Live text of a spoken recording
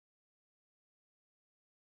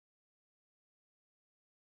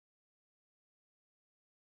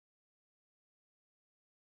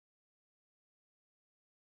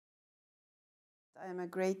I'm a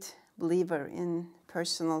great believer in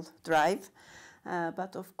personal drive,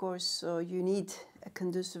 but of course you need a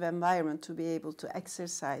conducive environment to be able to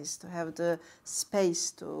exercise, to have the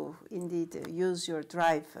space to indeed use your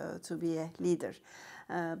drive to be a leader.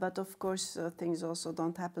 But of course things also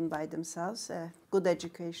don't happen by themselves. Good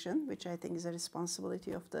education, which I think is a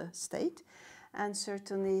responsibility of the state, and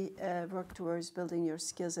certainly work towards building your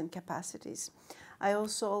skills and capacities. I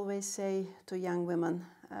also always say to young women,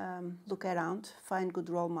 look around, find good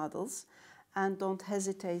role models, and don't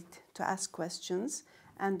hesitate to ask questions,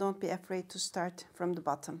 and don't be afraid to start from the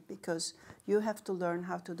bottom, because you have to learn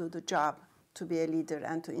how to do the job to be a leader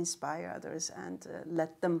and to inspire others and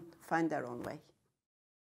let them find their own way.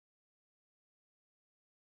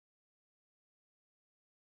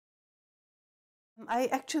 I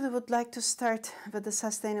actually would like to start with the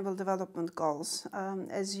Sustainable Development Goals.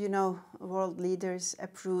 As you know, world leaders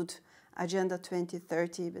approved Agenda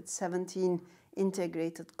 2030 with 17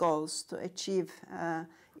 integrated goals to achieve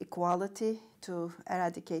equality, to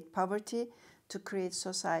eradicate poverty, to create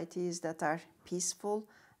societies that are peaceful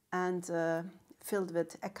and filled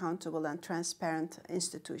with accountable and transparent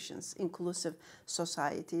institutions, inclusive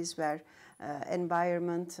societies where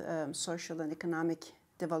environment, social and economic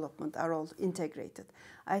development are all integrated.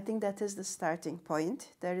 I think that is the starting point.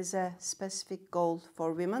 There is a specific goal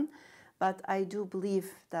for women, but I do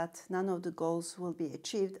believe that none of the goals will be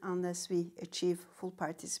achieved unless we achieve full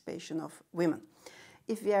participation of women.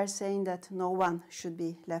 If we are saying that no one should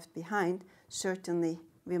be left behind, certainly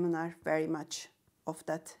women are very much of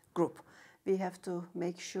that group. We have to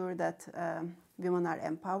make sure that women are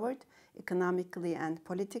empowered economically and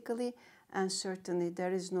politically, and certainly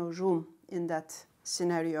there is no room in that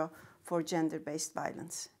scenario for gender-based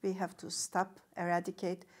violence. We have to stop,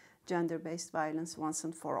 eradicate gender-based violence once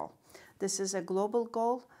and for all. This is a global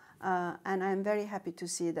goal, and I'm very happy to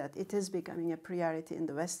see that it is becoming a priority in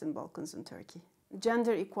the Western Balkans and Turkey.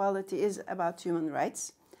 Gender equality is about human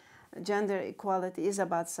rights. Gender equality is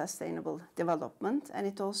about sustainable development, and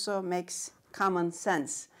it also makes common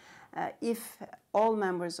sense. If all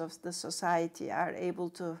members of the society are able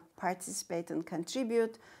to participate and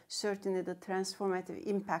contribute, certainly the transformative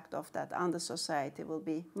impact of that on the society will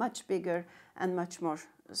be much bigger and much more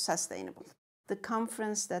sustainable. The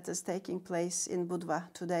conference that is taking place in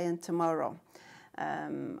Budva today and tomorrow,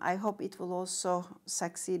 I hope it will also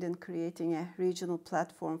succeed in creating a regional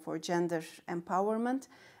platform for gender empowerment,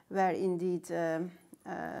 where indeed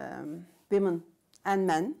women and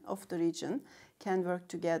men of the region can work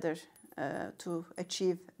together to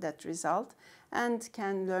achieve that result and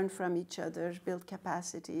can learn from each other, build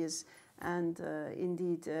capacities, and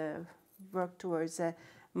indeed work towards a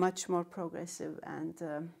much more progressive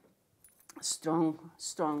and strong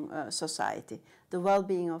society. The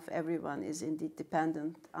well-being of everyone is indeed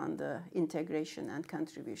dependent on the integration and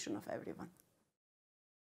contribution of everyone.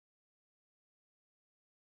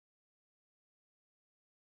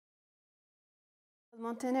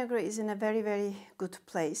 Montenegro is in a very, very good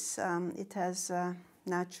place. It has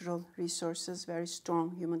natural resources, very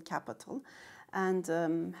strong human capital,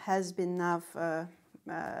 and has been now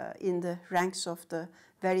in the ranks of the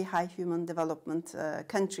very high human development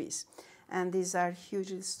countries. And these are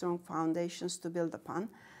hugely strong foundations to build upon.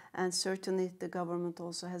 And certainly the government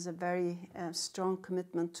also has a very strong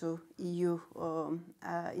commitment to EU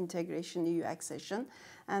integration, EU accession.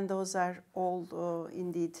 And those are all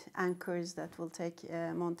indeed anchors that will take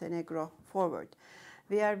Montenegro forward.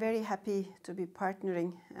 We are very happy to be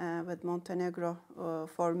partnering with Montenegro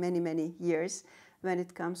for many, many years when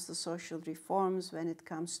it comes to social reforms, when it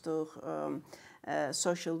comes to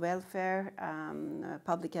social welfare,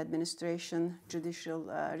 public administration, judicial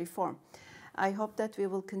reform. I hope that we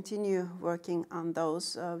will continue working on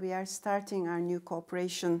those. We are starting our new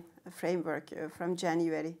cooperation framework from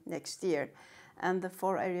January next year. And the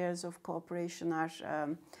 4 areas of cooperation are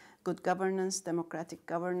good governance, democratic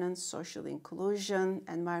governance, social inclusion,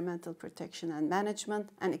 environmental protection and management,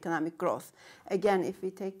 and economic growth. Again, if we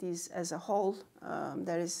take these as a whole,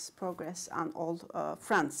 there is progress on all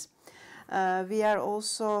fronts. We are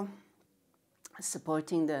also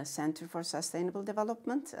supporting the Center for Sustainable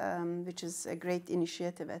Development, which is a great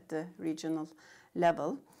initiative at the regional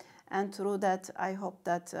level. And through that, I hope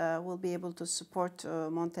that we'll be able to support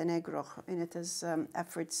Montenegro in its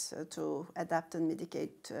efforts to adapt and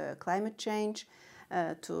mitigate climate change,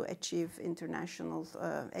 to achieve international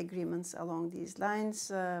agreements along these lines,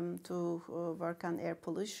 to work on air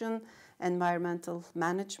pollution, environmental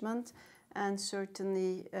management, and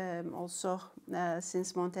certainly also,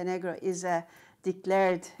 since Montenegro is a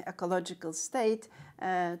declared ecological state,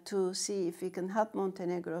 to see if we can help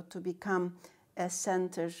Montenegro to become a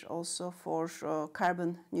center also for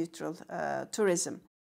carbon neutral tourism.